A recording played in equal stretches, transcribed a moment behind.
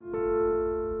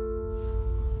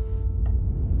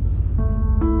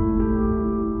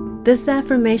This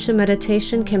affirmation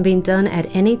meditation can be done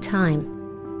at any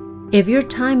time. If your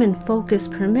time and focus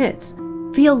permits,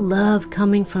 feel love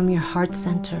coming from your heart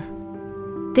center.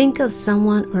 Think of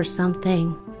someone or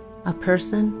something, a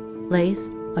person,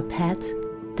 place, a pet,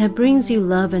 that brings you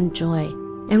love and joy,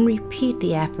 and repeat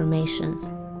the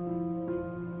affirmations.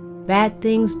 Bad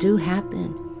things do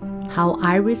happen. How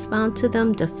I respond to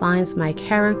them defines my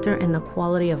character and the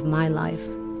quality of my life.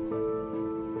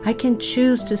 I can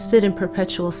choose to sit in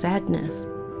perpetual sadness,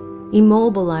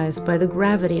 immobilized by the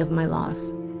gravity of my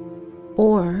loss.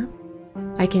 Or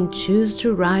I can choose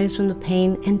to rise from the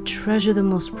pain and treasure the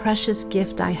most precious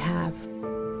gift I have,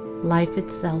 life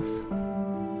itself.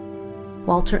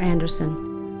 Walter Anderson.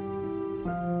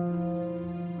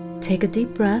 Take a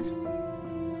deep breath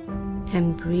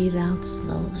and breathe out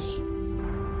slowly.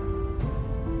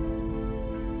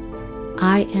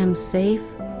 I am safe.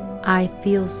 I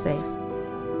feel safe.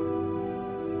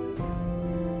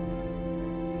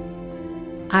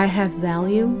 I have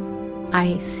value.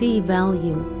 I see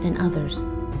value in others.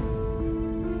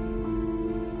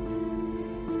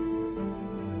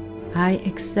 I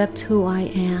accept who I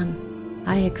am.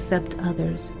 I accept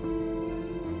others.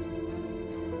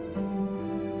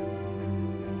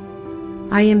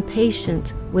 I am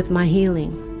patient with my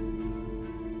healing.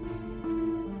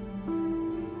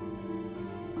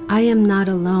 I am not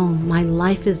alone. My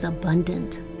life is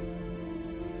abundant.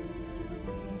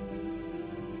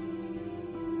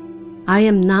 I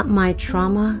am not my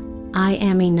trauma. I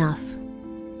am enough.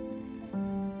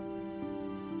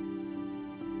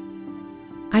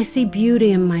 I see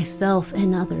beauty in myself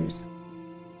and others.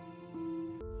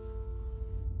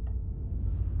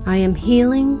 I am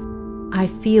healing. I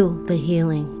feel the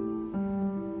healing.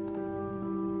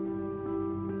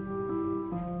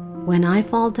 When I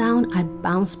fall down, I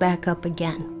bounce back up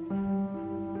again.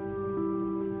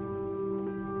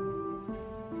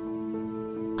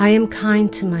 I am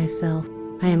kind to myself.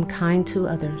 I am kind to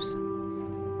others.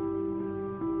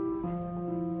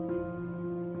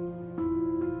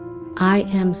 I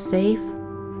am safe.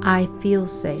 I feel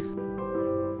safe.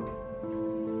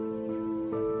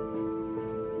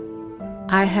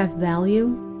 I have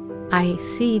value. I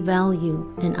see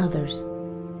value in others.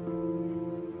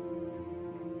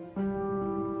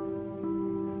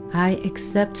 I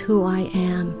accept who I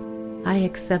am. I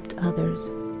accept others.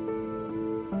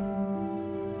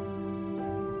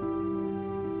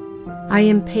 I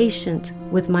am patient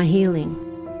with my healing.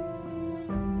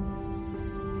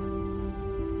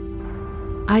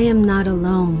 I am not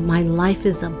alone. My life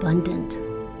is abundant.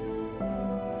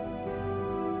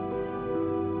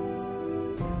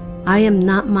 I am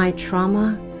not my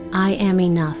trauma. I am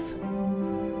enough.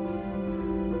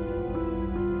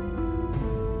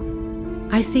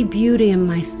 I see beauty in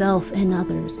myself and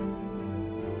others.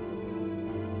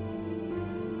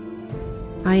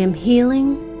 I am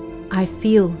healing. I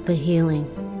feel the healing.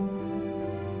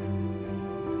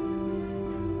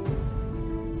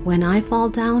 When I fall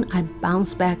down, I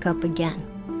bounce back up again.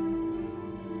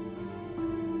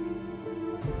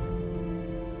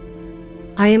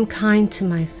 I am kind to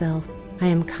myself. I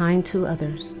am kind to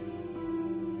others.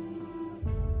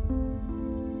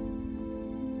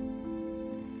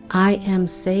 I am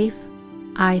safe.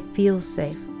 I feel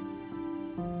safe.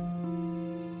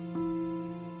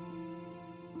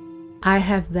 I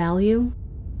have value.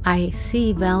 I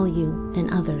see value in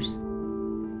others.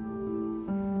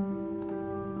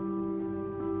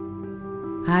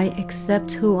 I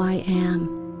accept who I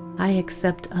am. I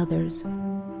accept others.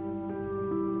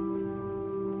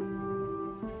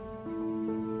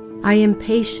 I am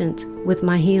patient with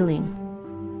my healing.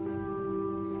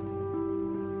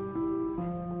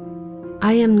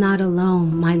 I am not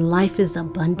alone. My life is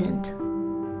abundant.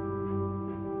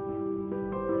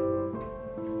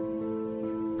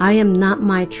 I am not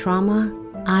my trauma.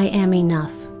 I am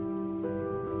enough.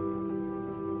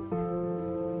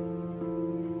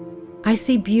 I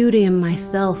see beauty in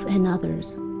myself and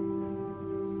others.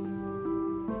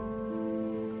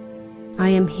 I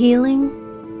am healing.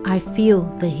 I feel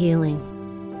the healing.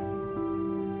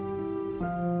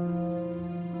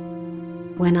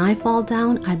 When I fall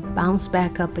down, I bounce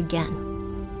back up again.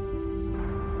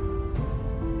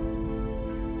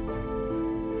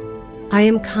 I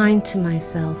am kind to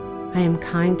myself. I am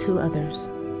kind to others.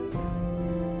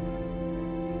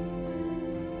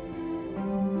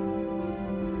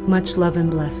 Much love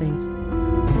and blessings.